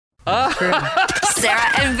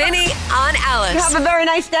Sarah and Vinnie on Alice. Have a very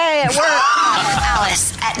nice day at work.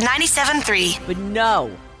 Alice at 97.3. But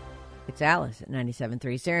no, it's Alice at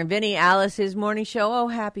 97.3. Sarah and Vinnie, Alice's morning show. Oh,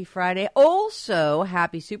 happy Friday. Also,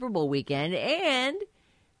 happy Super Bowl weekend and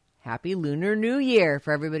happy Lunar New Year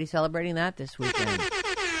for everybody celebrating that this weekend.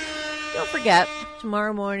 Don't forget,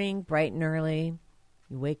 tomorrow morning, bright and early,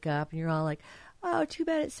 you wake up and you're all like, oh, too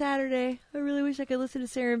bad it's Saturday. I really wish I could listen to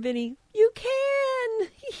Sarah and Vinnie. You can!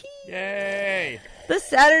 Yay! The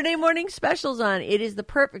Saturday morning special's on. It is the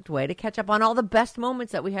perfect way to catch up on all the best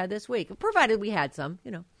moments that we had this week, provided we had some,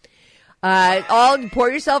 you know. Pour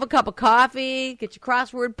yourself a cup of coffee, get your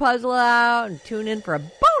crossword puzzle out, and tune in for a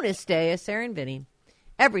bonus day of Sarah and Vinnie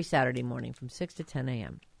every Saturday morning from 6 to 10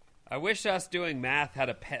 a.m. I wish us doing math had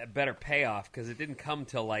a better payoff because it didn't come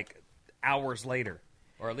till like hours later,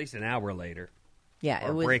 or at least an hour later. Yeah,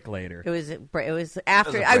 or a break later. It was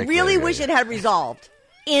after. I really wish it had resolved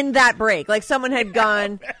in that break. Like someone had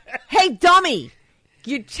gone, "Hey, dummy,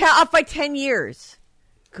 you're off by 10 years."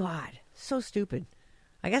 God, so stupid.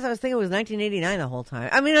 I guess I was thinking it was 1989 the whole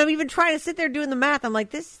time. I mean, I'm even trying to sit there doing the math. I'm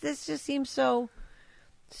like, this just seems so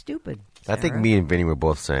stupid. Sarah. I think me and Vinny were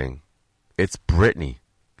both saying, it's Britney,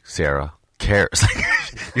 Sarah. Cares.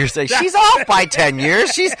 You're saying she's off by 10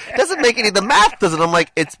 years. She doesn't make any. The math doesn't. I'm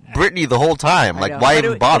like, it's Britney the whole time. Like, why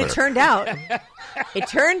even bother? It turned out,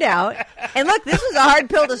 and look, this was a hard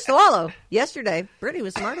pill to swallow. Yesterday, Britney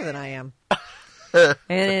was smarter than I am, and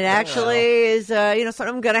it actually is, something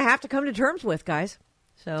I'm going to have to come to terms with, guys.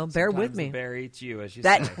 So bear with me. The bear eats you, as you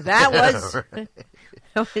say. That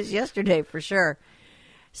was yesterday for sure.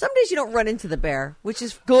 Some days you don't run into the bear, which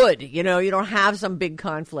is good. You know, you don't have some big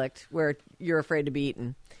conflict where you're afraid to be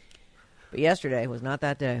eaten. But yesterday was not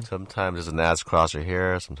that day. Sometimes there's an ass across your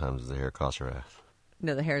hair. Sometimes there's a hair across your ass.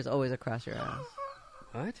 No, the hair is always across your ass.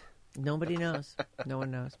 What? Nobody knows. No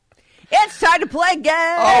one knows. It's time to play game.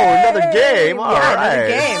 Oh, another game. All right. Another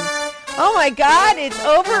game. Oh, my God. It's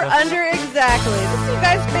over, under, exactly. This is you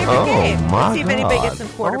guys' favorite game. Let's see if anybody gets some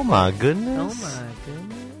quarter points. Oh, my goodness. Oh, my goodness.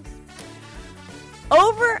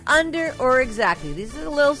 Over, under, or exactly. This is a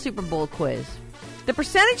little Super Bowl quiz. The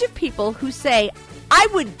percentage of people who say, I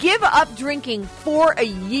would give up drinking for a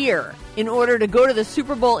year in order to go to the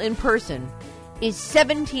Super Bowl in person is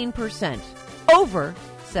 17%. Over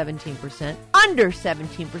 17%, under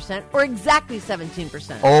 17%, or exactly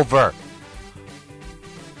 17%. Over.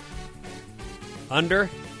 Under?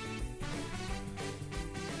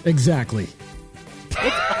 Exactly.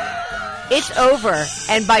 It's over,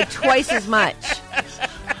 and by twice as much.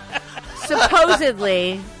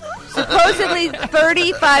 Supposedly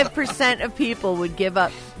 35% of people would give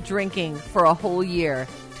up drinking for a whole year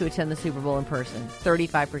to attend the Super Bowl in person.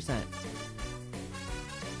 35%.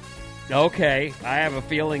 Okay, I have a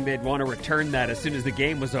feeling they'd want to return that as soon as the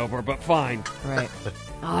game was over, but fine. Right.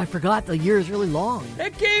 Oh, I forgot the year is really long.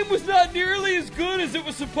 That game was not nearly as good as it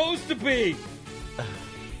was supposed to be.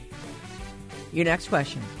 Your next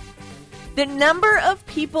question. The number of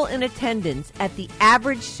people in attendance at the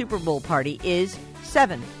average Super Bowl party is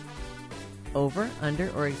 7. Over, under,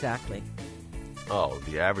 or exactly? Oh,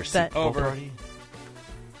 the average Super Bowl party?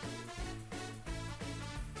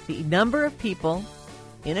 The number of people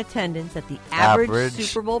in attendance at the average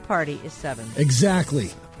Super Bowl party is 7.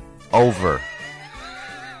 Exactly. Over.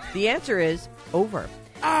 The answer is over.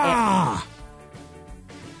 Ah!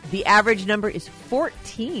 The average number is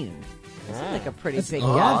 14. That's like a pretty big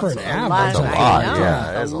lot for an average. That's a lot.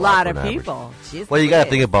 Yeah, that's a lot of people. Jeez, well, you got to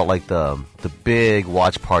think about like the big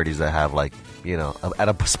watch parties that have like, you know, at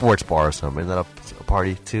a sports bar or something. Isn't that a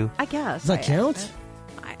party too? I guess. Does that count?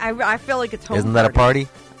 I feel like it's home. Isn't that a party?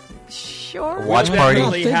 Sure. A watch we party.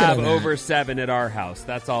 definitely have over 7 at our house.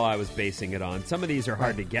 That's all I was basing it on. Some of these are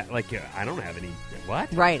hard to get. Like, I don't have any.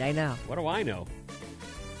 What? Right, I know. What do I know?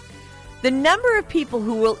 The number of people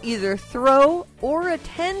who will either throw or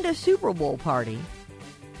attend a Super Bowl party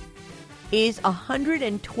is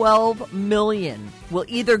 112 million. Will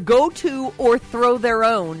either go to or throw their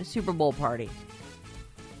own Super Bowl party.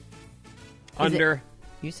 Under.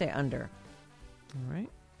 You say under. All right.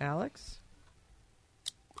 Alex?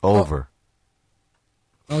 Over.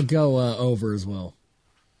 I'll go over as well.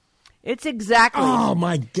 It's exactly. Oh,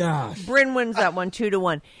 my gosh. Bryn wins that one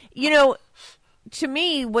 2-1. You know, to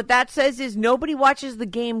me, what that says is nobody watches the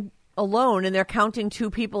game alone and they're counting 2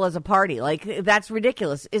 people as a party. Like, that's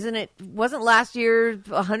ridiculous, isn't it? Wasn't last year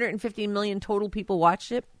 150 million total people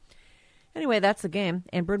watched it? Anyway, that's the game,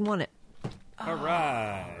 and Bryn won it. All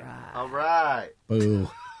right. All right. Boo.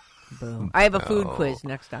 Boo. I have a food quiz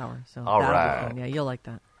next hour. So all right. Yeah, you'll like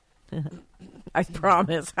that. I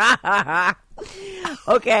promise.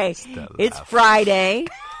 Okay, it's Friday.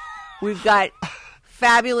 We've got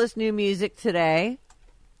fabulous new music today.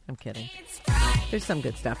 I'm kidding. There's some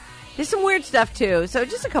good stuff. There's some weird stuff, too. So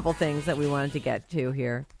just a couple things that we wanted to get to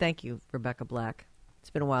here. Thank you, Rebecca Black. It's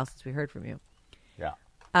been a while since we heard from you.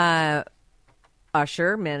 Yeah.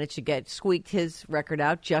 Usher managed to squeaked his record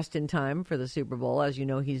out just in time for the Super Bowl. As you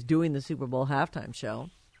know, he's doing the Super Bowl halftime show.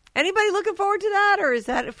 Anybody looking forward to that, or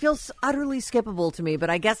it feels utterly skippable to me? But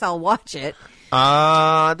I guess I'll watch it.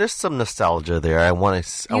 There's some nostalgia there. I want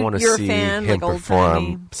to see fan, him like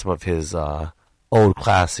perform some of his old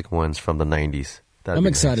classic ones from the 90s. I'm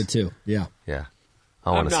excited too. Yeah. Yeah.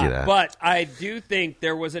 I want to see that. But I do think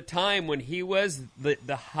there was a time when he was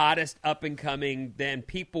the hottest up-and-coming, then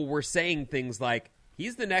people were saying things like,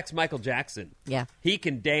 he's the next Michael Jackson. Yeah. He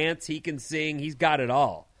can dance, he can sing, he's got it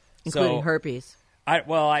all. Including herpes. I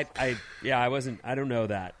don't know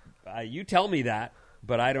that. You tell me that,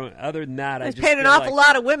 but I don't, other than that, I've paid an awful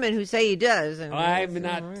lot of women who say he does. And I'm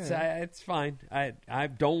not, it's fine. I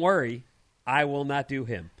don't worry. I will not do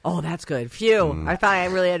him. Oh, that's good. Phew. I thought I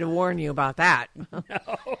really had to warn you about that. No,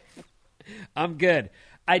 I'm good.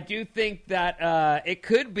 I do think that it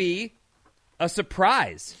could be a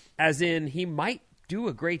surprise, as in he might do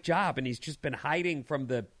a great job, and he's just been hiding from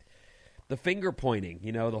the finger pointing,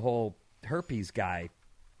 the whole herpes guy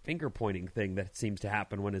finger pointing thing that seems to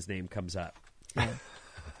happen when his name comes up.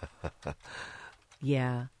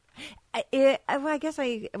 Yeah. I'm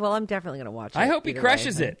definitely going to watch it. I hope he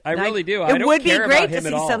crushes it. I really do. It would be great to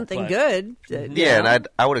see something good. Yeah, and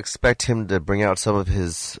I would expect him to bring out some of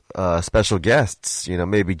his special guests.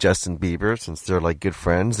 Maybe Justin Bieber, since they're like good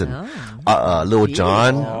friends, and Lil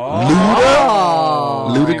Jon,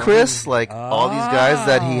 Ludacris, all these guys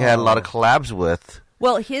that he had a lot of collabs with.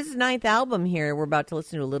 Well, his 9th album here, we're about to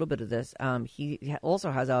listen to a little bit of this. He also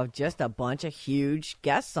has just a bunch of huge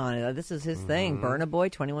guests on it. This is his thing. Burna Boy,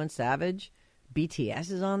 21 Savage, BTS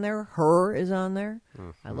is on there. Her is on there.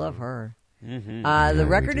 I love her. The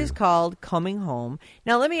record is called Coming Home.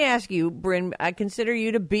 Now, let me ask you, Bryn, I consider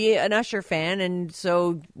you to be an Usher fan, and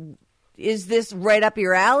so is this right up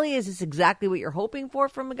your alley? Is this exactly what you're hoping for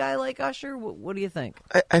from a guy like Usher? What do you think?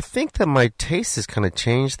 I think that my taste has kind of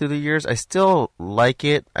changed through the years. I still like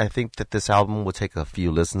it. I think that this album will take a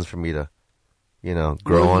few listens for me to,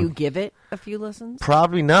 grow on. Will you give it a few listens?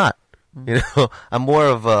 Probably not. I'm more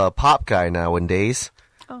of a pop guy nowadays.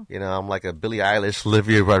 Oh. I'm like a Billie Eilish,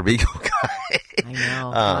 Olivia Rodrigo guy. I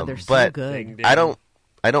know. God, they're so good. I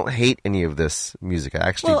don't hate any of this music. I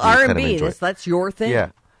actually do R&B, kind of enjoy it. That's your thing?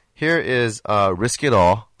 Yeah. Here is Risk It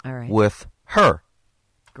All right. with Her.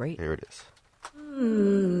 Great. Here it is.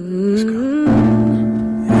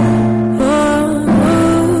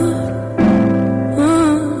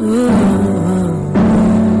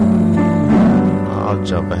 I'll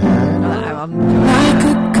jump ahead. Like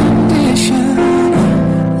a condition,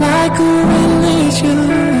 like a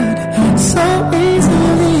religion, so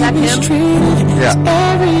easily mistreated. Yeah.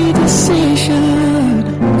 Every decision,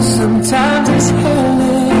 sometimes it's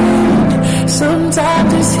heaven,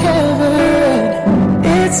 sometimes it's heaven.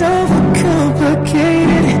 It's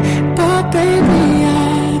overcomplicated, but baby,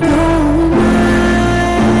 I don't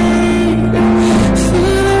mind.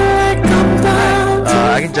 Feeling like I'm bound to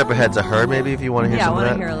I can jump ahead to Her, maybe, if you want to hear some of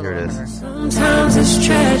that. Hear a little Here it bit of is. Sometimes it's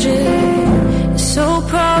tragic, it's so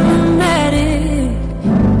problematic.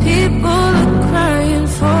 People are crying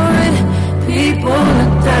for it, people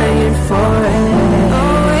are dying for it.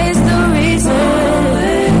 Always the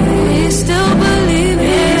reason we still believe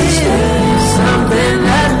in something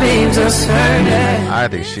that leaves us hurting. I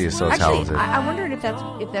think she is so talented. I wondered if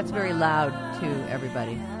that's very loud to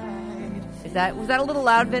everybody. Was that a little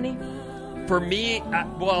loud, Vinny? For me,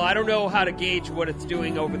 I don't know how to gauge what it's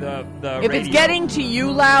doing over the If radio. it's getting to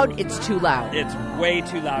you loud, it's too loud. It's way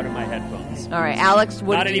too loud in my headphones. All right, Alex.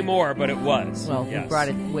 Not anymore, but it was. Well, yes. you brought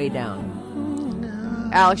it way down.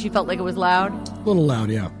 Alex, you felt like it was loud? A little loud,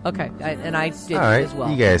 yeah. Okay, and I did All right, as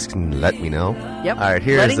well. you guys can let me know. Yep. All right,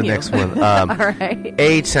 here's the next one. All right.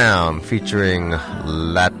 A-Town featuring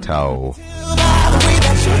Lato.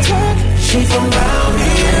 She from down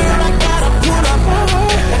here, I gotta pull up on her.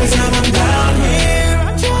 Every time I'm down here, I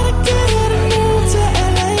try to get her to move to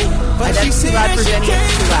LA, but That's she too said loud for she Jenny, can't.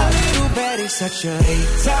 it's too loud. Little Betty's such a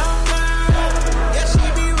A-Town girl. Yeah, she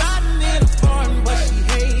be riding in a foreign, but she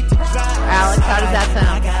hate to drive. Alex, how does that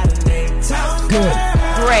sound? Good.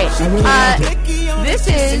 Great. I really like it. This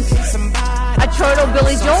is a total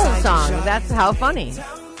Billy Joel song. That's how funny.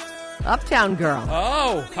 Uptown Girl.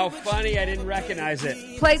 Oh, how funny! I didn't recognize it.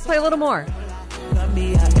 Play a little more.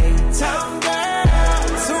 Be a A-Town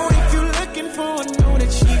girl. So if you're looking for a know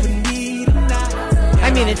that she would need a night.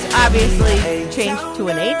 I mean, it's obviously changed to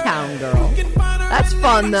an A-Town Girl. You can find her That's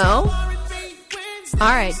fun, though. All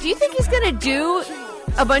right. Do you think he's going to do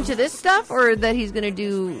a bunch of this stuff, or that he's going to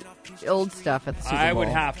do old stuff at the Super Bowl? I would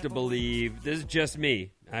have to believe, this is just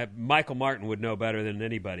me, Michael Martin would know better than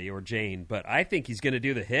anybody, or Jane, but I think he's going to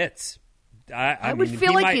do the hits. I would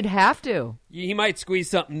feel like he'd have to. He might squeeze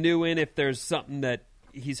something new in if there's something that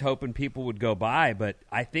he's hoping people would go by, but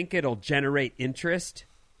I think it'll generate interest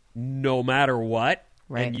no matter what.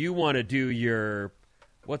 Right. And you want to do your,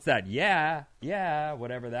 what's that? Yeah,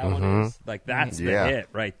 whatever that one is. Like, that's the hit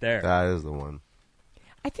right there. That is the one.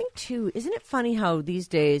 I think, too, isn't it funny how these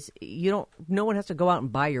days no one has to go out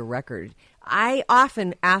and buy your record. I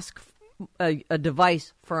often ask a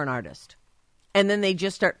device for an artist, and then they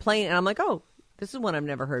just start playing, and I'm like, oh, this is one I've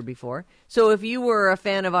never heard before. So if you were a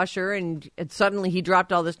fan of Usher and suddenly he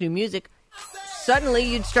dropped all this new music, suddenly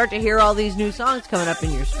you'd start to hear all these new songs coming up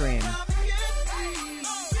in your stream.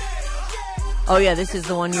 Oh, yeah, this is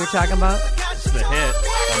the one you were talking about? It's the hit.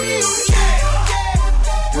 I mean,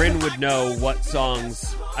 Bryn would know what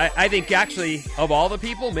songs. I think, actually, of all the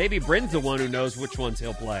people, maybe Bryn's the one who knows which ones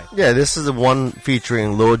he'll play. Yeah, this is the one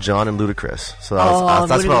featuring Lil Jon and Ludacris. So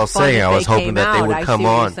that's what I was saying. I was hoping that they would come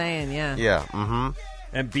on. Saying, yeah. Yeah. Mm-hmm.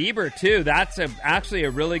 And Bieber, too. That's actually a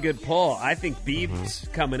really good pull. I think Bieb's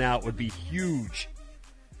coming out would be huge.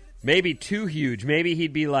 Maybe too huge. Maybe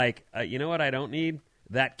he'd be like, you know what I don't need?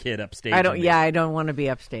 That kid upstage. I don't want to be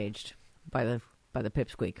upstaged by the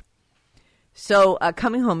pipsqueak. So,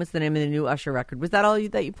 Coming Home is the name of the new Usher record. Was that all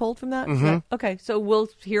that you pulled from that? Mm-hmm. Okay, so we'll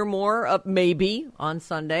hear more maybe on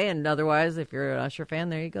Sunday, and otherwise, if you're an Usher fan,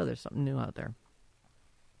 there you go. There's something new out there.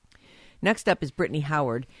 Next up is Brittany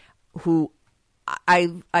Howard, who I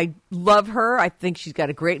love her. I think she's got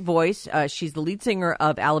a great voice. She's the lead singer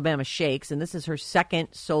of Alabama Shakes, and this is her second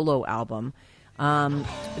solo album.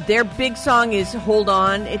 Their big song is "Hold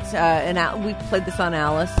On." It's we played this on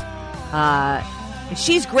Alice.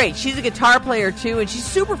 She's great. She's a guitar player too, and she's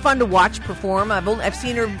super fun to watch perform. I've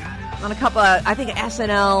seen her on a couple of, I think,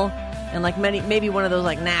 SNL and like maybe one of those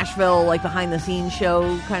like Nashville like behind the scenes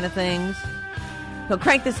show kind of things. So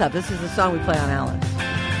crank this up. This is the song we play on Alice.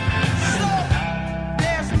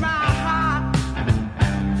 Bless my heart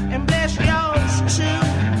and bless yours too.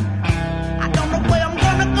 I don't know where I'm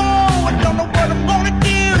gonna go. I don't know what I'm gonna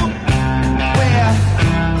do.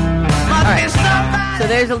 All right. So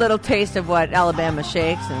there's a little taste of what Alabama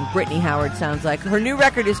Shakes and Brittany Howard sounds like. Her new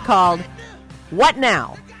record is called "What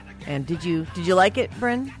Now?" And did you like it,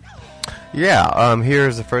 Bryn? Yeah.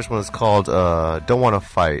 Here's the first one. It's called "Don't Want to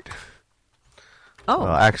Fight." Oh,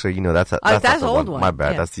 actually, that's the old one. My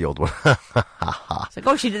bad. Yeah. That's the old one. It's like,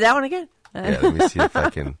 oh, she did that one again. Yeah. Let me see if I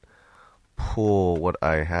can pull what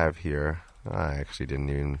I have here. I actually didn't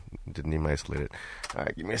even isolate it. All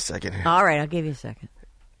right, give me a second here. All right, I'll give you a second.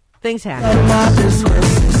 Things happen.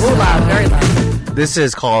 Oh, loud, very loud. This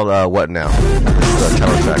is called "What Now?" This is a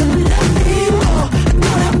title track.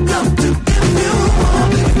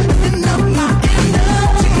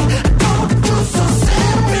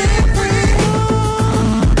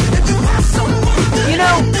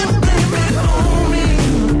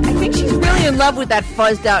 I think she's really in love with that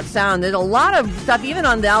fuzzed out sound. There's a lot of stuff, even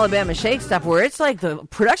on the Alabama Shake stuff, where it's like the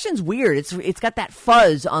production's weird. It's got that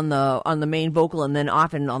fuzz on the main vocal, and then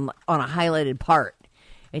often on a highlighted part.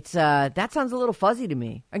 It's that sounds a little fuzzy to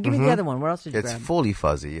me. Give me the other one. What else did you grab? It's fully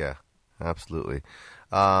fuzzy. Yeah, absolutely.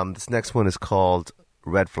 This next one is called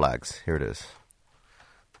 "Red Flags." Here it is.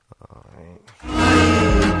 All right.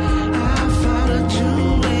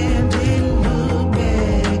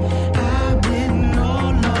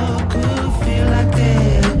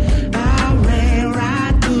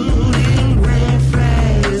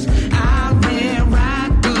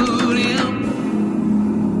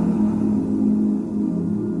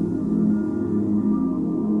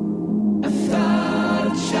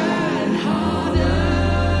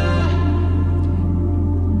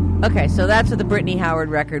 Okay, so that's what the Brittany Howard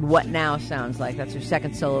record, "What Now?" sounds like. That's her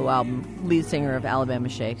second solo album, lead singer of Alabama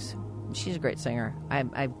Shakes. She's a great singer.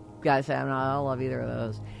 I gotta say, I don't love either of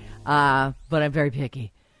those. But I'm very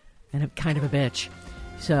picky, and I'm kind of a bitch.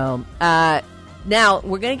 So, now,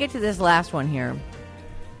 we're going to get to this last one here.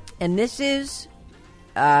 And this is,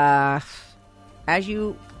 as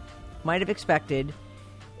you might have expected,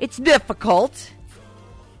 it's difficult.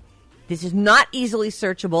 This is not easily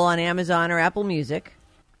searchable on Amazon or Apple Music.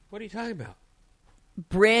 What are you talking about?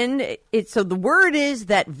 Bryn, so the word is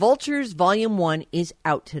that Vultures Volume 1 is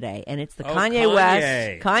out today, and it's the Kanye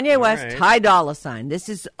West, right. Ty Dolla $ign. This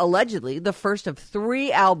is allegedly the first of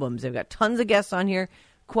 3 albums. They've got tons of guests on here.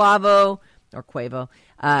 Quavo,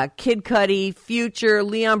 Kid Cudi, Future,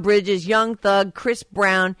 Leon Bridges, Young Thug, Chris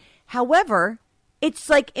Brown. However, it's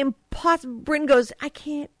like impossible. Bryn goes, I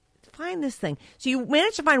can't find this thing. So you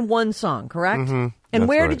managed to find one song, correct? Mm-hmm. And That's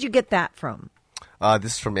where right. did you get that from?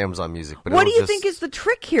 This is from Amazon Music. But What do you think is the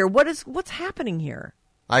trick here? What's happening here?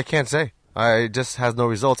 I can't say. It just has no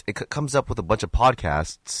results. It comes up with a bunch of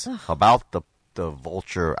podcasts about the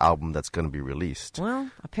Vulture album that's going to be released. Well,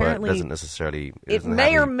 apparently but it doesn't necessarily. It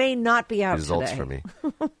may or may not be out results today. for me.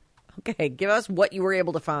 Okay, give us what you were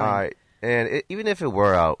able to find. All right, and even if it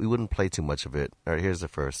were out, we wouldn't play too much of it. All right, here's the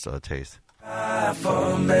first taste.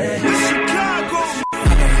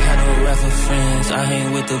 Rapper friends, I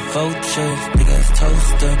hang with the vultures. Big ass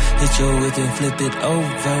toaster, hit you with and flip it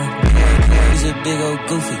over. He's a big old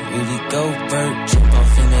goofy, Rudy Goldberg. Jump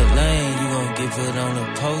off in that lane, you gon' get put on a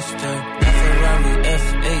poster. A Ferrari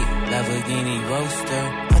F8, Lamborghini Roadster.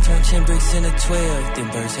 I turned 10 bricks into 12, then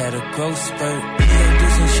Burst had a growth spurt. We gon' do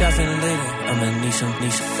some shopping later, I'ma need some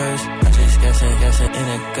Nisha first. I just got some in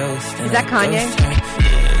a ghost. Is that Kanye?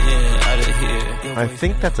 Yeah, out of here. I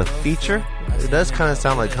think that's a feature. It does kind of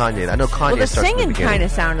sound like Kanye. I know Kanye. Well, the starts at the singing beginning. kind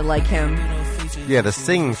of sounded like him. Yeah, the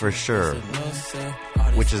singing for sure.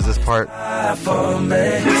 Which is this part?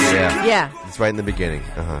 Yeah. Yeah. It's right in the beginning.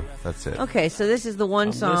 That's it. Okay, so this is the one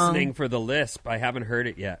I'm song. listening for the lisp. I haven't heard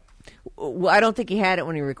it yet. Well, I don't think he had it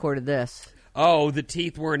when he recorded this. Oh, the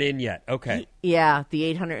teeth weren't in yet. Okay. Yeah,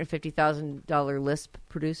 the $850,000 Lisp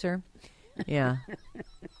producer. Yeah.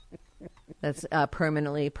 That's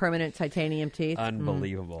permanent titanium teeth.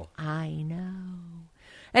 Unbelievable. I know.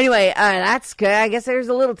 Anyway, that's good. I guess there's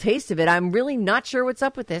a little taste of it. I'm really not sure what's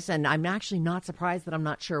up with this, and I'm actually not surprised that I'm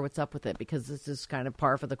not sure what's up with it, because this is kind of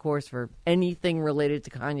par for the course for anything related to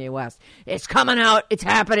Kanye West. It's coming out. It's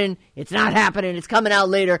happening. It's not happening. It's coming out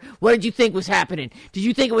later. What did you think was happening? Did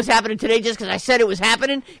you think it was happening today just because I said it was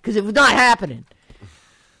happening? Because it was not happening.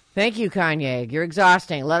 Thank you, Kanye. You're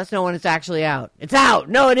exhausting. Let us know when it's actually out. It's out.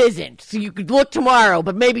 No, it isn't. So you could look tomorrow,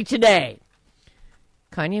 but maybe today.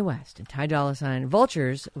 Kanye West and Ty Dolla $ign,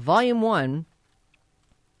 Vultures, Volume 1.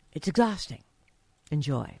 It's exhausting.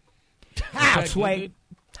 Enjoy. Ah, Swade.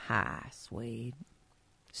 Ah, Swade.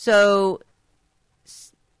 So,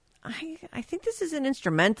 I think this is an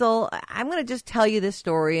instrumental. I'm going to just tell you this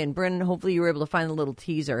story, and Bryn, hopefully you were able to find a little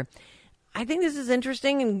teaser. I think this is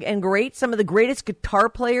interesting and great. Some of the greatest guitar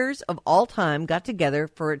players of all time got together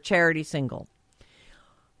for a charity single.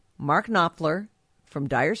 Mark Knopfler from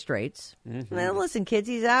Dire Straits. Mm-hmm. Now, listen, kids,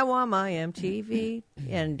 he's I Want My MTV.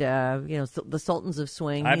 And, the Sultans of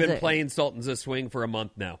Swing. I've been playing Sultans of Swing for a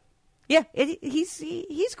month now. Yeah,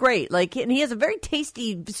 he's great. Like, and he has a very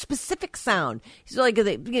tasty, specific sound. He's like,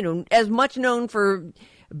 as much known for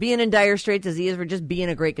being in Dire Straits as he is for just being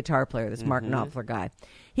a great guitar player, this Mark Knopfler guy.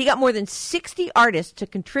 He got more than 60 artists to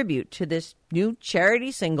contribute to this new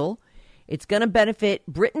charity single. It's going to benefit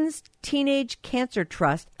Britain's Teenage Cancer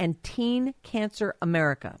Trust and Teen Cancer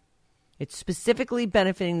America. It's specifically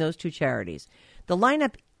benefiting those two charities. The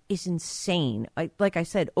lineup is insane. Like I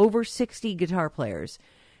said, over 60 guitar players.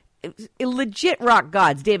 Legit rock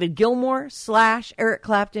gods. David Gilmour, Slash, Eric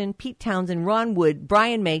Clapton, Pete Townsend, Ron Wood,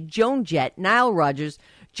 Brian May, Joan Jett, Nile Rodgers,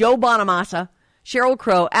 Joe Bonamassa, Sheryl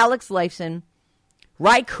Crow, Alex Lifeson,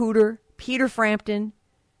 Ry Cooder, Peter Frampton,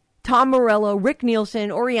 Tom Morello, Rick Nielsen,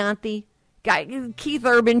 Orianthi, Keith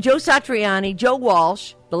Urban, Joe Satriani, Joe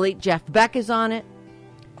Walsh, the late Jeff Beck is on it.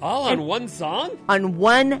 All on one song? On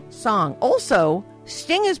one song. Also,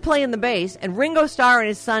 Sting is playing the bass, and Ringo Starr and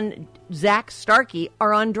his son Zach Starkey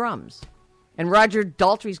are on drums. And Roger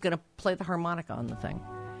Daltrey's going to play the harmonica on the thing.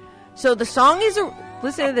 So the song is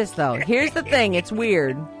listen to this, though. Here's the thing. It's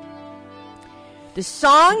weird. The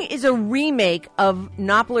song is a remake of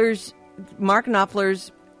Mark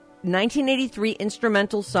Knopfler's 1983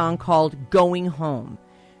 instrumental song called Going Home.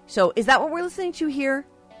 So is that what we're listening to here?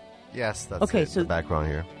 Yes, that's okay, it, so the background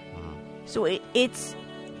here. So it's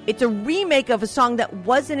a remake of a song that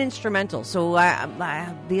was an instrumental. So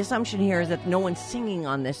the assumption here is that no one's singing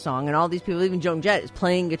on this song, and all these people, even Joan Jett, is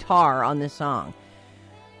playing guitar on this song.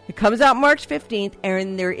 It comes out March 15th,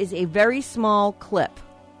 and there is a very small clip.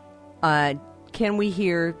 Can we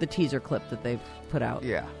hear the teaser clip that they've put out?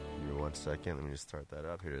 Yeah. Give me 1 second. Let me just start that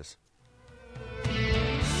up. Here it is.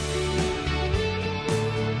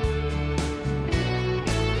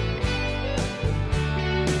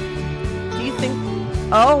 Do you think...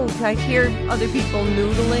 Oh, I hear other people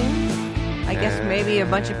noodling. I guess maybe a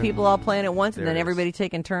bunch of people all playing at once, and then everybody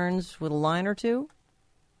taking turns with a line or two?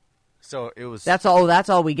 So it was... That's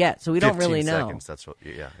all we get, so we don't really 15 know. seconds. That's what...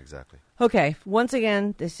 Yeah, exactly. Okay, once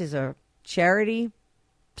again, this is a charity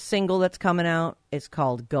single that's coming out. It's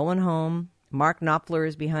called Going Home. Mark Knopfler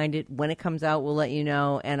is behind it. When it comes out, we'll let you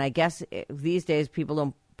know. And I guess these days people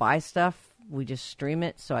don't buy stuff we just stream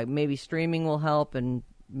it. So maybe streaming will help, and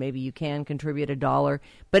maybe you can contribute $1.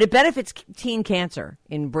 But it benefits teen cancer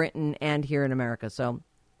in Britain and here in America. So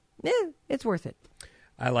it's worth it.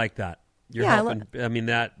 I like that. You're helping. I mean,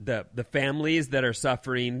 that the families that are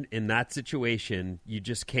suffering in that situation, you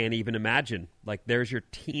just can't even imagine. Like, there's your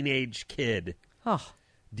teenage kid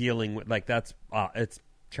dealing with, like, that's it's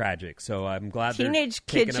tragic. So I'm glad teenage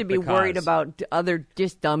kids should be worried about other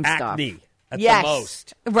just dumb acne stuff. At the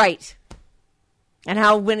most, right? And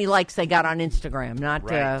how many likes they got on Instagram? Not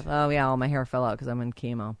right. All my hair fell out because I'm in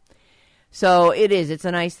chemo. So it's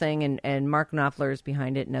a nice thing, and Mark Knopfler is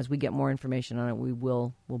behind it. And as we get more information on it,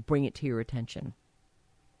 we'll bring it to your attention.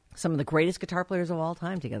 Some of the greatest guitar players of all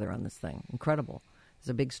time together on this thing. Incredible.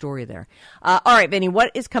 There's a big story there. All right, Vinny,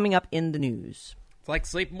 what is coming up in the news? It's like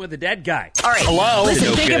sleeping with a dead guy. All right. Hello.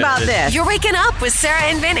 Listen, think about this. You're waking up with Sarah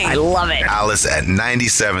and Vinny. I love it. Alice at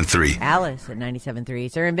 97.3. Alice at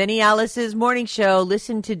 97.3. Sarah and Vinny, Alice's morning show.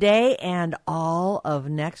 Listen today and all of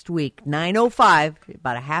next week. 9:05,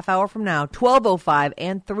 about a half hour from now, 12:05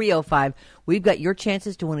 and 3:05. We've got your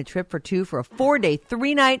chances to win a trip for two for a 4-day,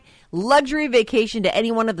 3-night luxury vacation to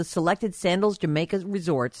any one of the selected Sandals Jamaica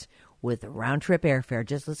resorts with round-trip airfare.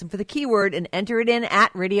 Just listen for the keyword and enter it in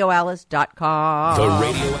at radioalice.com. The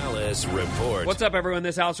Radio Alice Report. What's up, everyone?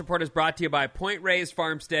 This Alice Report is brought to you by Point Reyes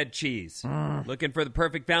Farmstead Cheese. Looking for the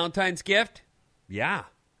perfect Valentine's gift? Yeah,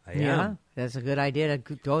 I am. Yeah, that's a good idea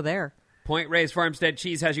to go there. Point Reyes Farmstead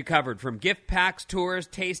Cheese has you covered. From gift packs, tours,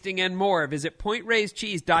 tasting, and more. Visit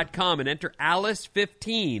pointreyscheese.com and enter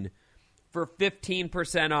Alice15 for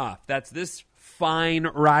 15% off. That's this fine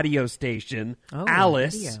radio station,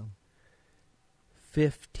 Alice. Radio.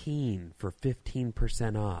 15 for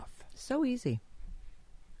 15% off. So easy.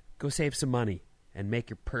 Go save some money and make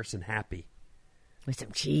your person happy. With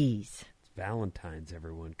some cheese. It's Valentine's,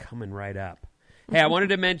 everyone. Coming right up. Hey, I wanted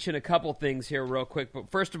to mention a couple things here real quick. But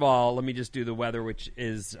first of all, let me just do the weather, which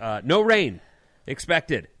is no rain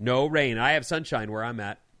expected. No rain. I have sunshine where I'm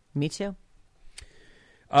at. Me too.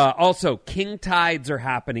 Also, king tides are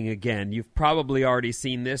happening again. You've probably already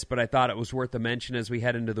seen this, but I thought it was worth a mention as we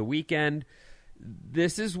head into the weekend.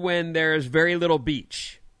 This is when there's very little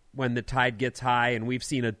beach when the tide gets high, and we've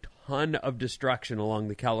seen a ton of destruction along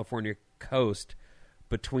the California coast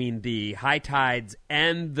between the high tides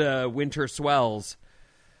and the winter swells.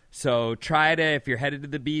 So try to, if you're headed to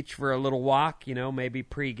the beach for a little walk, maybe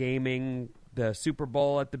pre-gaming the Super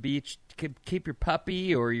Bowl at the beach, keep your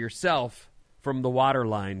puppy or yourself from the water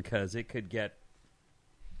line because it could get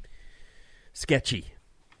sketchy.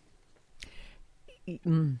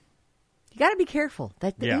 You got to be careful.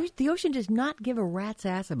 The ocean does not give a rat's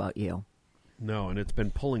ass about you. No, and it's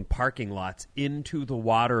been pulling parking lots into the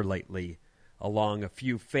water lately along a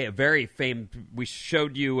few very famous. We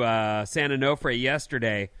showed you San Onofre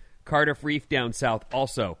yesterday. Cardiff Reef down south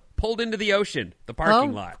also pulled into the ocean, the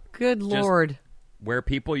parking lot. Good Lord. Just where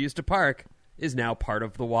people used to park is now part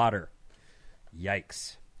of the water.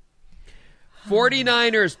 Yikes.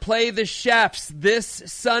 49ers play the Chefs this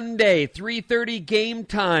Sunday, 3:30 game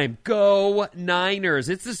time. Go Niners.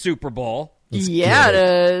 It's the Super Bowl. It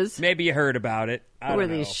is. Maybe you heard about it. Who are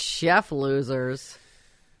these chef losers?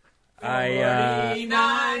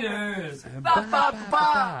 49ers.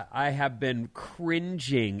 I have been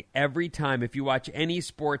cringing every time. If you watch any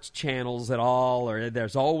sports channels at all, or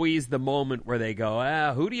there's always the moment where they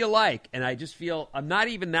go, who do you like? And I just feel I'm not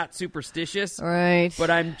even that superstitious. Right. But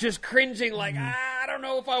I'm just cringing like, I don't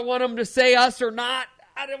know if I want them to say us or not.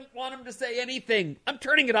 I don't want them to say anything. I'm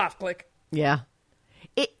turning it off. Click. Yeah.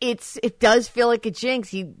 It does feel like a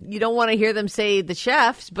jinx. You don't want to hear them say the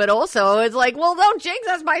Chefs, but also it's like, well, don't jinx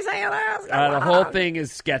us by saying that. The whole thing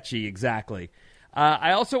is sketchy, exactly.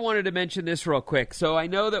 I also wanted to mention this real quick. So I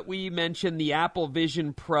know that we mentioned the Apple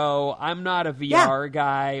Vision Pro. I'm not a VR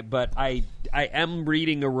guy, but I am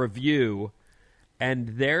reading a review, and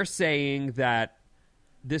they're saying that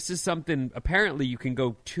this is something, apparently you can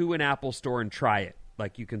go to an Apple store and try it.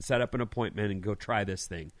 Like you can set up an appointment and go try this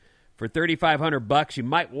thing. For $3,500, you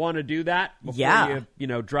might want to do that before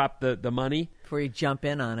you drop the money. Before you jump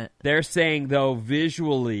in on it. They're saying, though,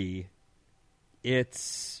 visually,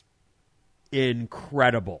 it's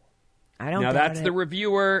incredible. I don't Now, doubt that's it. the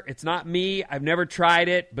reviewer. It's not me. I've never tried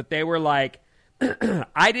it. But they were like,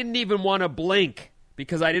 I didn't even want to blink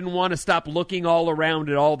because I didn't want to stop looking all around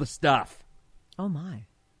at all the stuff. Oh, my.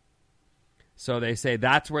 So they say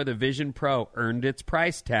that's where the Vision Pro earned its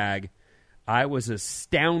price tag. I was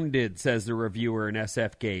astounded, says the reviewer in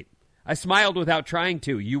SF Gate. I smiled without trying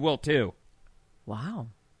to. You will too. Wow.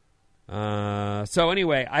 So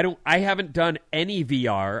anyway, I haven't done any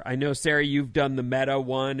VR. I know, Sarah, you've done the Meta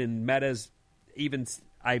one, and Meta's even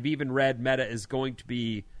I've even read Meta is going to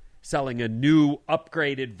be selling a new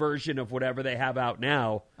upgraded version of whatever they have out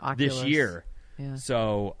now Oculus. this year. Yeah.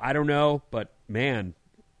 So I don't know, but man,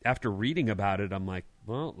 after reading about it, I'm like,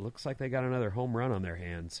 well, it looks like they got another home run on their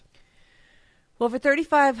hands. Well, for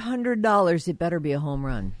 $3,500, it better be a home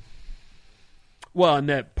run. Well, and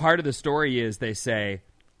that part of the story is they say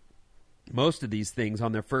most of these things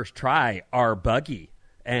on their first try are buggy,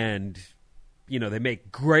 and they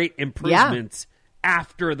make great improvements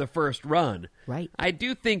after the first run. Right. I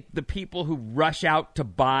do think the people who rush out to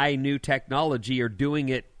buy new technology are doing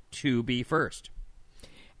it to be first.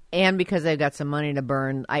 And because they've got some money to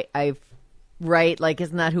burn, right? Like,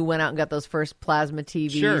 isn't that who went out and got those first plasma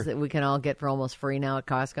TVs that we can all get for almost free now at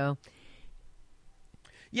Costco?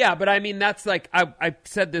 Yeah, but I mean, that's like, I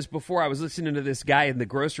said this before. I was listening to this guy in the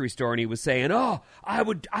grocery store, and he was saying,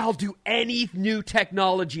 I'll do any new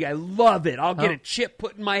technology. I love it. I'll get a chip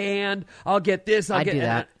put in my hand. I'll get this. I'll get do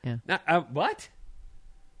that. Yeah. What?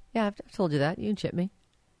 Yeah, I've told you that. You can chip me.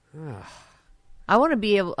 I want to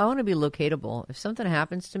be locatable. If something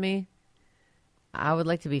happens to me, I would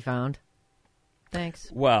like to be found. Thanks.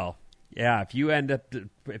 Well, yeah, if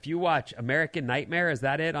you watch American Nightmare, is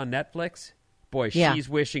that it on Netflix? Boy, she's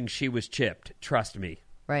wishing she was chipped. Trust me.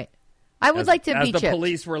 Right. I would like to be chipped. As the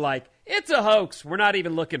police were like, it's a hoax. We're not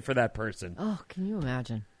even looking for that person. Oh, can you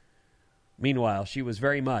imagine? Meanwhile, she was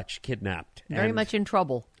very much kidnapped. Very much in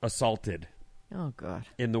trouble. Assaulted. Oh, God.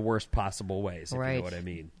 In the worst possible ways, if right. you know what I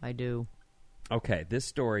mean. I do. Okay, this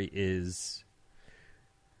story is...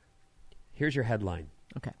 Here's your headline.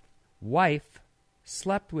 Okay. Wife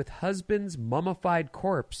slept with husband's mummified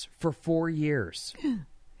corpse for 4 years.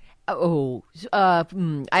 I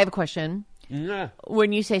have a question. Yeah.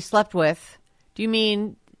 When you say slept with, do you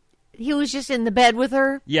mean he was just in the bed with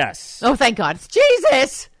her? Yes. Oh, thank God. It's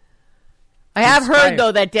Jesus! I have heard,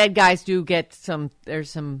 though, that dead guys do get there's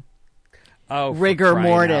some rigor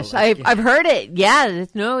mortis. I've heard it. Yeah,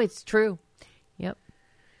 it's true. Yep.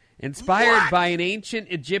 Inspired by an ancient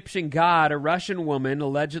Egyptian god, a Russian woman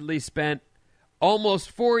allegedly spent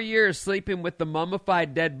almost 4 years sleeping with the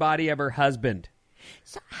mummified dead body of her husband.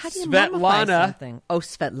 So how do you mummify Svetlana, something? Oh,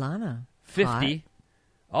 Svetlana. 50, Hot.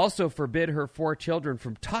 also forbid her 4 children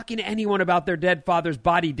from talking to anyone about their dead father's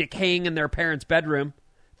body decaying in their parents' bedroom,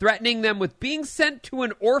 threatening them with being sent to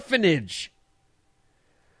an orphanage.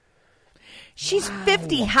 She's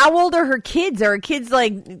 50. How old are her kids? Are her kids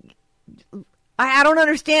like... I don't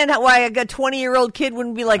understand why a 20-year-old kid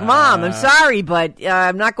wouldn't be like, Mom, I'm sorry, but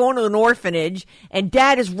I'm not going to an orphanage, and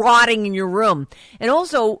Dad is rotting in your room. And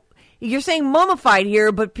also, you're saying mummified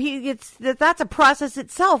here, but that's a process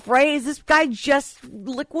itself, right? Is this guy just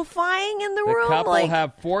liquefying in the room? The couple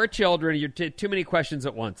have 4 children. You're too many questions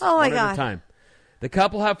at once. Oh, my God. One at a time. The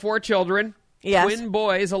couple have 4 children. Yes. Twin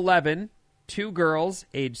boys, 11. 2 girls,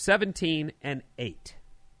 age 17 and 8.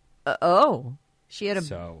 She had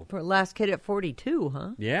her last kid at 42, huh?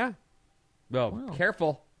 Yeah. Well, wow.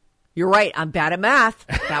 Careful. You're right. I'm bad at math.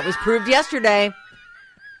 That was proved yesterday.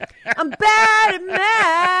 I'm bad at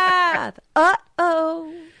math.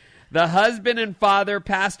 Uh-oh. The husband and father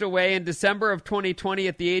passed away in December of 2020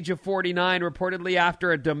 at the age of 49, reportedly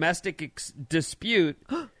after a domestic dispute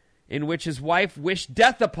in which his wife wished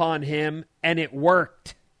death upon him, and it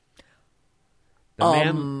worked. The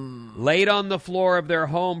man laid on the floor of their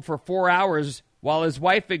home for 4 hours while his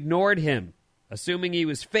wife ignored him, assuming he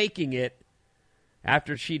was faking it.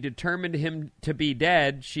 After she determined him to be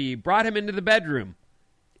dead, she brought him into the bedroom,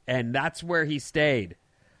 and that's where he stayed.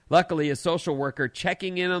 Luckily, a social worker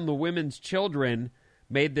checking in on the women's children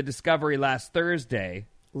made the discovery last Thursday.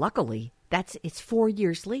 Luckily, it's 4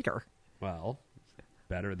 years later. Well,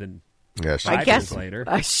 better than 5 years later.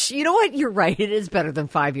 You know what? You're right. It is better than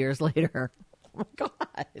 5 years later. Oh, my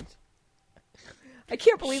God. I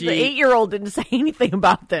can't believe the 8-year-old didn't say anything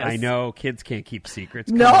about this. I know. Kids can't keep secrets.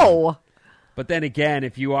 No. But then again,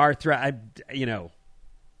 if you are,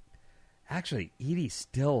 actually, Edie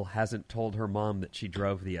still hasn't told her mom that she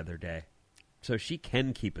drove the other day. So she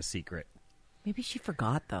can keep a secret. Maybe she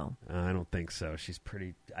forgot, though. I don't think so.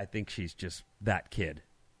 I think she's just that kid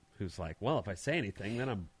who's like, well, if I say anything, then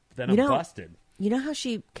I'm busted. You know how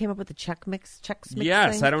she came up with the Chex Mix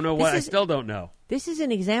Yes, thing? I don't know I still don't know. This is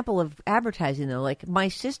an example of advertising, though. Like, my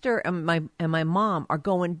sister and my mom are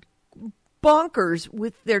going bonkers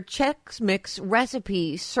with their Chex Mix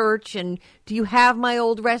recipe search, and do you have my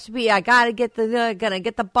old recipe? I gotta get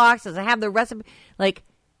the boxes. I have the recipe. Like,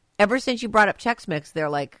 ever since you brought up Chex Mix, they're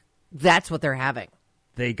like, that's what they're having.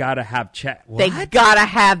 They gotta have Chex. They gotta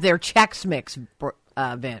have their Chex Mix,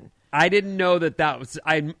 Vin. I didn't know that was...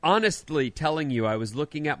 I'm honestly telling you, I was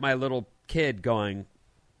looking at my little kid going,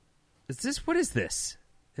 what is this?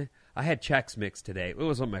 I had Chex Mix today. It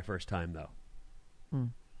wasn't my first time, though.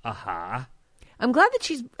 Aha. I'm glad that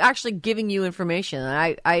she's actually giving you information.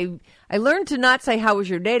 I learned to not say, how was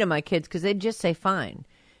your day to my kids, because they'd just say fine.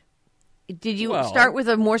 Did you start with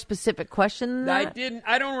a more specific question than that? I didn't.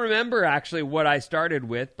 I don't remember actually what I started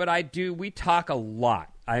with, but I do. We talk a lot.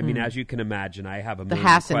 I mean, as you can imagine, I have a million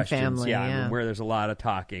Hassan questions. family, yeah. Where there's a lot of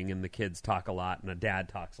talking, and the kids talk a lot, and a dad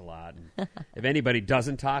talks a lot. And if anybody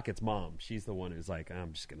doesn't talk, it's mom. She's the one who's like,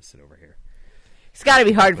 I'm just going to sit over here. It's got to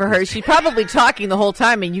be hard for her. She's probably talking the whole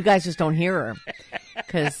time, and you guys just don't hear her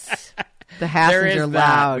because the Hassans are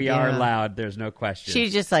loud. We are loud. There's no question. She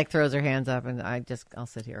just like throws her hands up, and I'll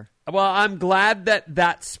sit here. Well, I'm glad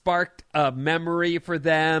that sparked a memory for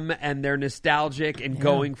them, and they're nostalgic and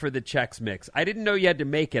going for the Chex Mix. I didn't know you had to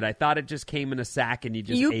make it. I thought it just came in a sack and you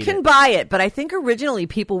just ate it. You can buy it, but I think originally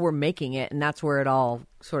people were making it, and that's where it all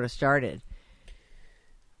sort of started.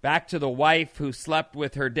 Back to the wife who slept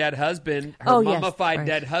with her dead husband, mummified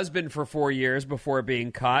dead husband for 4 years before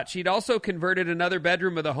being caught. She'd also converted another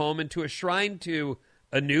bedroom of the home into a shrine to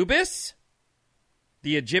Anubis,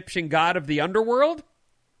 the Egyptian god of the underworld.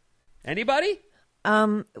 Anybody?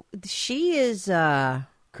 She is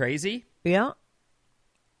crazy. Yeah.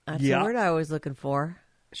 That's the word I was looking for.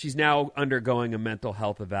 She's now undergoing a mental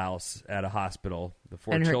health eval at a hospital. The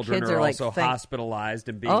 4 children are like also hospitalized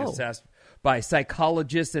and being assessed by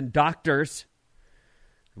psychologists and doctors,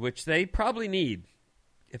 which they probably need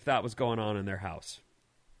if that was going on in their house.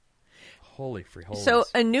 Holy frijoles. So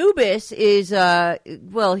Anubis is,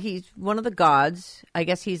 he's one of the gods. I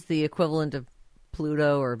guess he's the equivalent of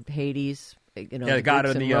Pluto or Hades. The god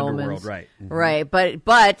of the underworld, right. Mm-hmm. Right,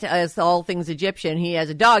 but as all things Egyptian, he has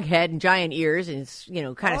a dog head and giant ears, and it's,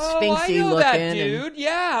 kind of sphinxy I know looking. That dude.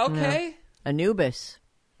 Yeah, okay. Anubis.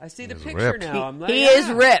 I see the picture ripped. now. He is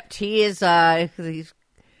ripped. He is,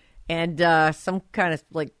 and some kind of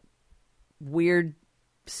like weird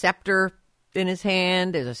scepter in his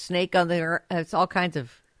hand. There's a snake on there. It's all kinds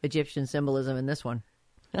of Egyptian symbolism in this one.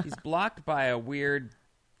 He's blocked by a weird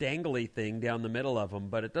dangly thing down the middle of him,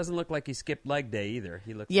 but it doesn't look like he skipped leg day either.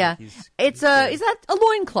 He looks like he's is that a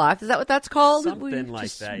loincloth? Is that what that's called? Something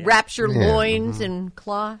like that. Yeah. Wraps your loins in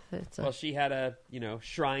cloth. Well, she had a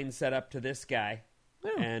shrine set up to this guy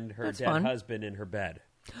and her dead husband in her bed.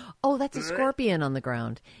 Oh, that's a scorpion on the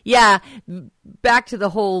ground. Yeah, back to the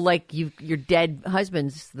whole your dead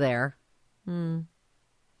husband's there. Oh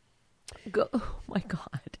my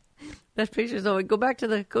God. That picture's always go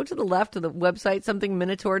to the left of the website,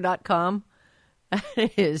 somethingminotaur.com.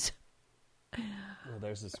 It is. Well,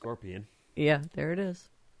 there's the scorpion. Yeah, there it is.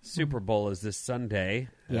 Super Bowl is this Sunday,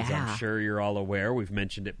 as Yeah. I'm sure you're all aware. We've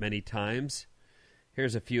mentioned it many times.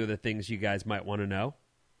 Here's a few of the things you guys might want to know.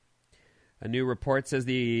 A new report says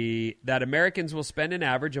that Americans will spend an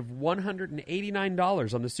average of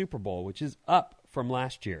 $189 on the Super Bowl, which is up from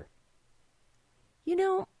last year.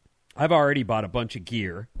 I've already bought a bunch of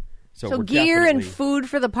gear. So gear and food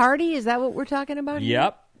for the party? Is that what we're talking about here?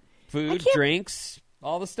 Yep. Food, drinks,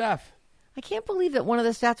 all the stuff. I can't believe that one of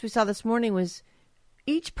the stats we saw this morning was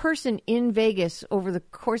each person in Vegas over the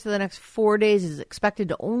course of the next 4 days is expected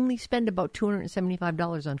to only spend about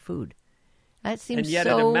 $275 on food. That seems and yet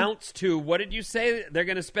it amounts to, what did you say they're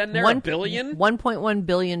going to spend there? $1 billion? $1.1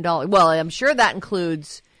 billion. Well, I'm sure that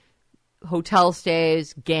includes hotel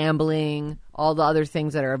stays, gambling, all the other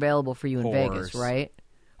things that are available for you in Vegas, right?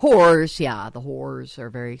 Whores, yeah. The whores are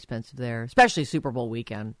very expensive there, especially Super Bowl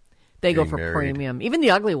weekend. They go for premium. Even the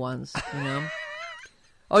ugly ones,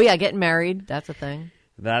 Oh, yeah, getting married. That's a thing.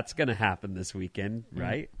 That's going to happen this weekend,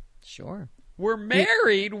 right? Sure. We're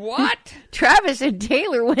married? What? Travis and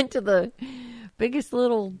Taylor went to the biggest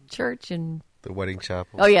little church in... The wedding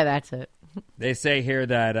chapel. Oh, yeah, that's it. They say here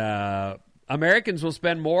that Americans will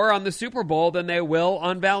spend more on the Super Bowl than they will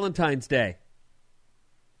on Valentine's Day.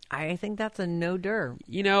 I think that's a no-dur.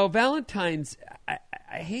 Valentine's,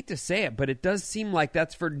 I hate to say it, but it does seem like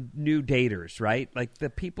that's for new daters, right? Like the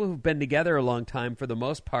people who've been together a long time, for the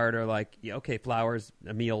most part, are like, yeah, okay, flowers,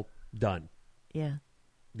 a meal, done. Yeah.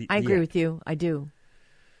 I agree with you. I do.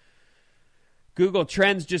 Google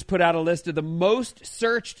Trends just put out a list of the most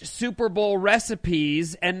searched Super Bowl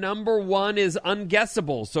recipes, and number one is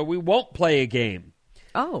unguessable, so we won't play a game.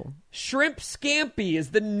 Oh. Shrimp scampi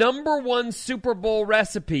is the number one Super Bowl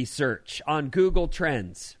recipe search on Google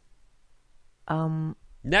Trends.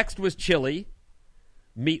 Next was chili,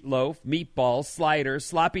 meatloaf, meatballs, sliders,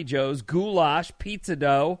 sloppy joes, goulash, pizza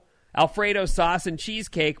dough, Alfredo sauce, and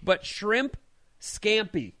cheesecake, but shrimp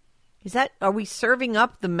scampi Are we serving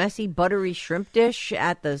up the messy, buttery shrimp dish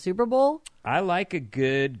at the Super Bowl? I like a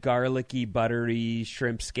good garlicky, buttery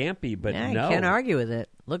shrimp scampi, but yeah, no. I can't argue with it.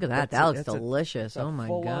 Look at that. That looks delicious. Oh, my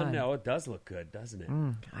God. God. No, it does look good, doesn't it?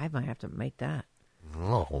 I might have to make that.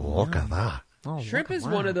 Oh, look at that. Oh, Shrimp is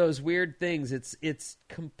one of those weird things. It's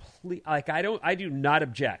complete. Like I do not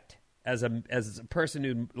object as a person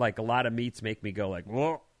who like a lot of meats make me go like,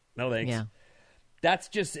 whoa, no thanks. Yeah. That's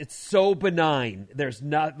just, it's so benign. There's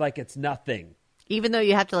not, like, it's nothing. Even though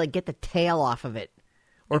you have to, like, get the tail off of it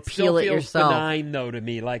or peel it feels yourself. benign, though, to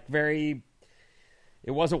me. Like, it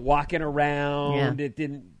wasn't walking around. Yeah. It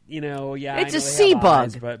didn't, It's a sea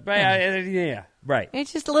bug. But yeah, right.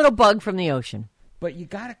 It's just a little bug from the ocean. But you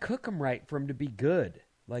got to cook them right for them to be good.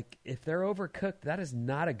 Like, if they're overcooked, that is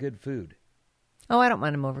not a good food. Oh, I don't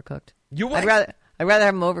mind them overcooked. You what? I'd rather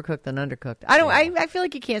have them overcooked than undercooked. I feel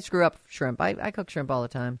like you can't screw up shrimp. I cook shrimp all the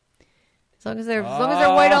time. As long as they're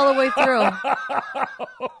white all the way through.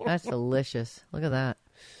 That's delicious. Look at that.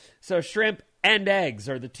 So shrimp and eggs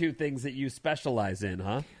are the two things that you specialize in,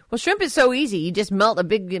 huh? Well, shrimp is so easy. You just melt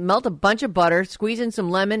a bunch of butter, squeeze in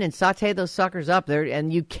some lemon, and saute those suckers up there,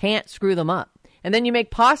 and you can't screw them up. And then you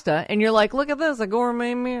make pasta, and you're like, look at this, a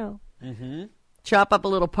gourmet meal. Mm-hmm. Chop up a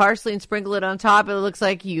little parsley and sprinkle it on top. It looks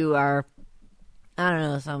like you are, I don't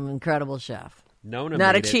know, some incredible chef. Nona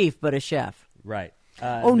Not made a chief, but a chef. Right.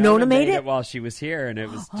 Nona made it while she was here, and it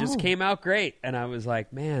was just came out great. And I was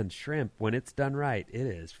like, man, shrimp, when it's done right, it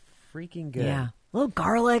is freaking good. Yeah. A little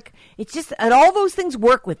garlic. It's just, and all those things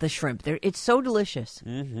work with the shrimp. It's so delicious.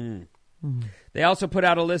 Mm-hmm. Mm-hmm. They also put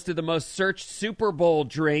out a list of the most searched Super Bowl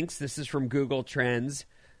drinks. This is from Google Trends.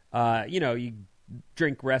 You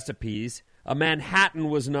drink recipes. A Manhattan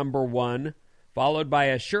was number one, followed by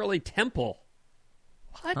a Shirley Temple.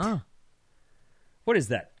 What? Huh. What is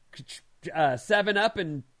that? 7-Up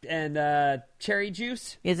and cherry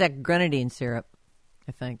juice? Is that grenadine syrup,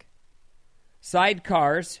 I think.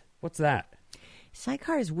 Sidecars. What's that?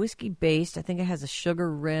 Sidecar is whiskey-based. I think it has a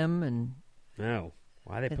sugar rim. And No.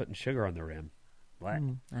 Why are they putting sugar on the rim? What? I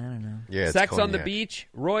don't know. Yeah, it's Sex on the cognac. Beach.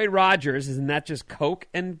 Roy Rogers. Isn't that just Coke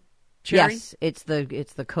and cherry? Yes, it's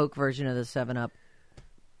the Coke version of the 7-Up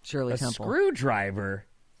Shirley A Temple. screwdriver.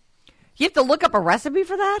 You have to look up a recipe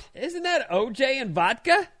for that? Isn't that OJ and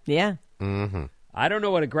vodka? Yeah. Mm-hmm. I don't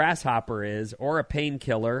know what a grasshopper is, or a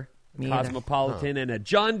painkiller, Me either. Cosmopolitan, and a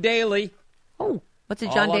John Daly. Oh, what's a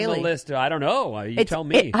John all Daly? on the list. I don't know. You tell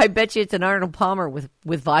me. I bet you it's an Arnold Palmer with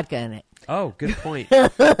vodka in it. Oh, good point. You're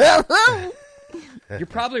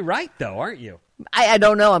probably right, though, aren't you? I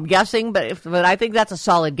don't know. I'm guessing, but I think that's a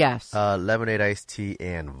solid guess. Lemonade iced tea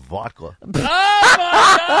and vodka. Oh,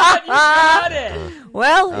 my God, you got it.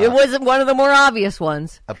 Well, it wasn't one of the more obvious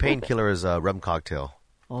ones. A painkiller is a rum cocktail.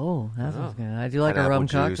 Oh, that sounds good. I do like a Pineapple rum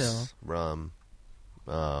juice, cocktail. rum,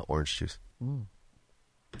 orange juice.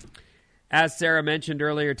 As Sarah mentioned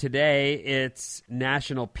earlier today, it's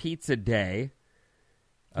National Pizza Day.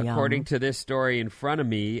 According to this story in front of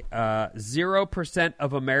me, 0%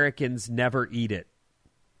 of Americans never eat it.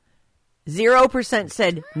 0%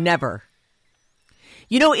 said never.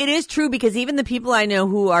 You know, it is true because even the people I know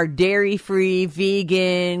who are dairy-free,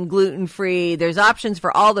 vegan, gluten-free, there's options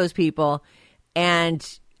for all those people, and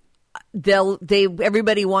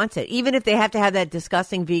everybody wants it. Even if they have to have that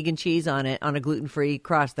disgusting vegan cheese on it, on a gluten-free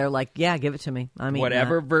crust, they're like, yeah, give it to me. I mean,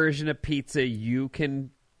 whatever version of pizza you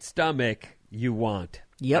can stomach, you want.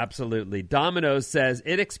 Yep. Absolutely. Domino's says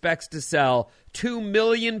it expects to sell 2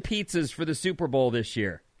 million pizzas for the Super Bowl this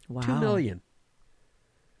year. Wow. 2 million.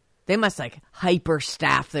 They must hyper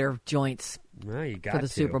staff their joints Well, you got for the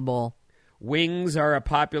to. Super Bowl. Wings are a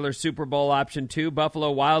popular Super Bowl option too.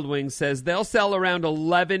 Buffalo Wild Wings says they'll sell around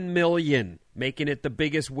 11 million, making it the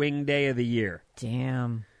biggest wing day of the year.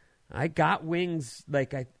 Damn. I got wings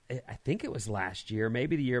I think it was last year,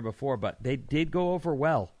 maybe the year before, but they did go over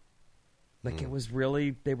well. It was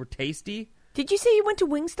really, they were tasty. Did you say you went to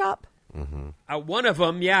Wingstop? Mm-hmm. One of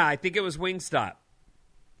them, yeah, I think it was Wingstop.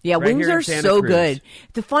 Yeah, Right wings here in are Santa so Cruz. good.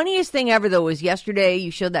 The funniest thing ever, though, was yesterday you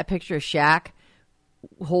showed that picture of Shaq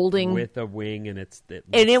holding With a wing, and it's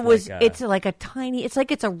like a tiny. It's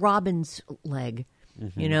like it's a robin's leg.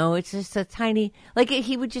 Mm-hmm. You know, it's just a tiny.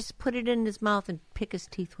 He would just put it in his mouth and pick his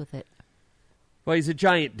teeth with it. Well, he's a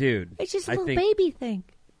giant dude. It's just a I little think baby thing.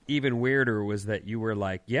 Even weirder was that you were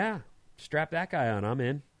like, yeah, strap that guy on, I'm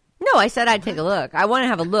in. No, I said I'd take a look. I want to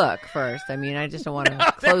have a look first. I mean, I just don't want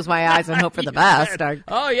to close my eyes and hope for the best.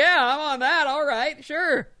 Oh, yeah, I'm on that. All right,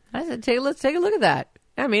 sure. I said, let's take a look at that.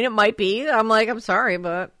 I mean, it might be. I'm sorry,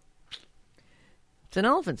 but it's an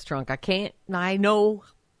elephant's trunk. I can't. I know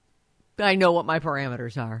what my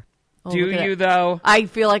parameters are. Oh, Do look at you, that. though? I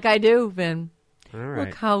feel like I do, Vin. All right.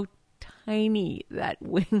 Look how tiny that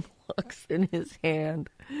wing looks in his hand.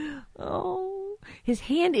 Oh, his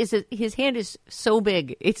hand is so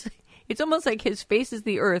big. It's almost like his face is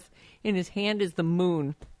the earth and his hand is the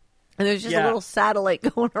moon. And there's just a little satellite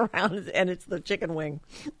going around, and it's the chicken wing.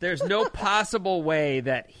 There's no possible way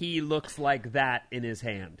that he looks like that in his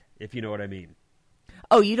hand, if you know what I mean.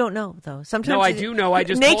 Oh, you don't know, though. Sometimes no, I do know. I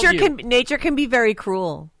just told you. Nature can be very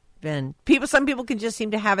cruel, Ben. Some people can just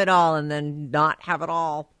seem to have it all and then not have it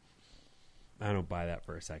all. I don't buy that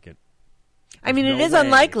for a second. I mean, it is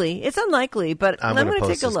unlikely. It's unlikely, but I'm going to take a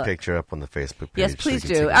look. I'm going to post this picture up on the Facebook page. Yes, please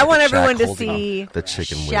so do. I want everyone to see the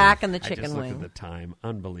chicken wing. Shaq and the chicken I just wing. looked at the time.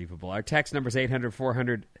 Unbelievable. Our text number is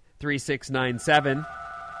 800-400-3697.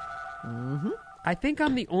 Mm-hmm. I think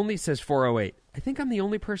I'm the only, says 408. I think I'm the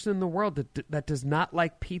only person in the world that does not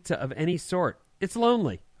like pizza of any sort. It's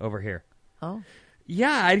lonely over here. Oh.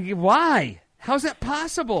 Yeah, why? How's that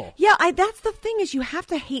possible? Yeah, that's the thing is you have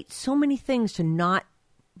to hate so many things to not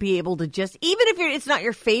be able to just, even if it's not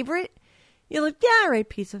your favorite, you're like, yeah, all right,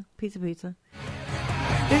 pizza. It's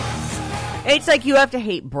like you have to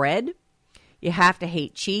hate bread. You have to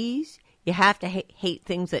hate cheese. You have to hate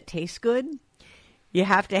things that taste good. You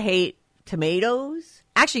have to hate tomatoes.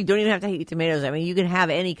 Actually, you don't even have to hate tomatoes. I mean, you can have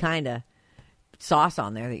any kind of sauce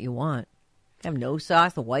on there that you want. Have no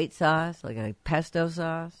sauce, the white sauce, like a pesto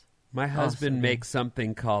sauce. My husband makes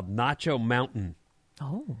something called Nacho Mountain.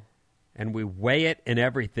 Oh. And we weigh it and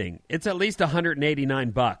everything. It's at least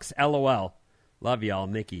 $189. LOL. Love y'all,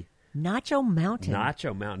 Nikki. Nacho Mountain.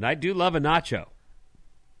 Nacho Mountain. I do love a nacho.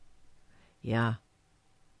 Yeah.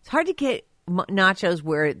 It's hard to get nachos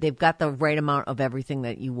where they've got the right amount of everything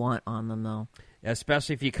that you want on them, though.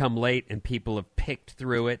 Especially if you come late and people have picked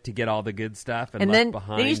through it to get all the good stuff and then, left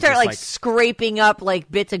behind. Then you start like scraping up like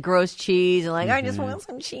bits of gross cheese and like, I just want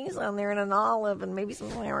some cheese on there and an olive and maybe some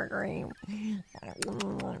sour cream.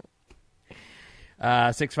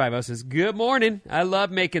 650 says, good morning. I love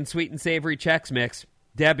making sweet and savory Chex Mix.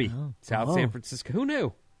 Debbie, South San Francisco. Who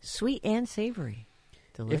knew? Sweet and savory.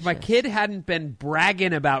 Delicious. If my kid hadn't been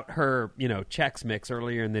bragging about her, Chex Mix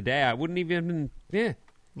earlier in the day, I wouldn't even, Yeah.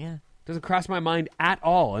 Doesn't cross my mind at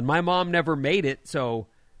all. And my mom never made it, so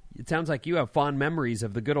it sounds like you have fond memories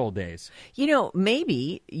of the good old days.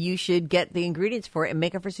 Maybe you should get the ingredients for it and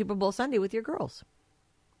make it for Super Bowl Sunday with your girls.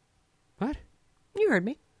 What? You heard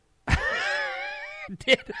me.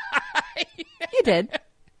 Did I? You did.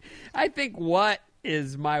 I think what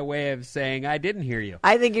is my way of saying I didn't hear you.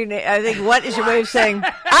 I think what is your way of saying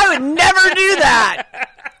I would never do that.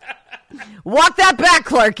 Walk that back,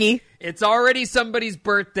 Clarky. It's already somebody's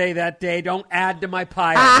birthday that day. Don't add to my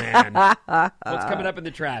pile, man. What's coming up in the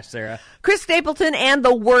trash, Sarah? Chris Stapleton and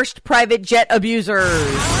the worst private jet abusers.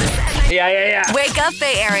 Yeah. Wake up,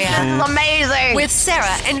 Bay Area. This is amazing. With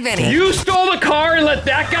Sarah and Vinnie. You stole the car and let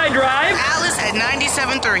that guy drive? Alice at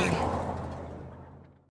 97.3.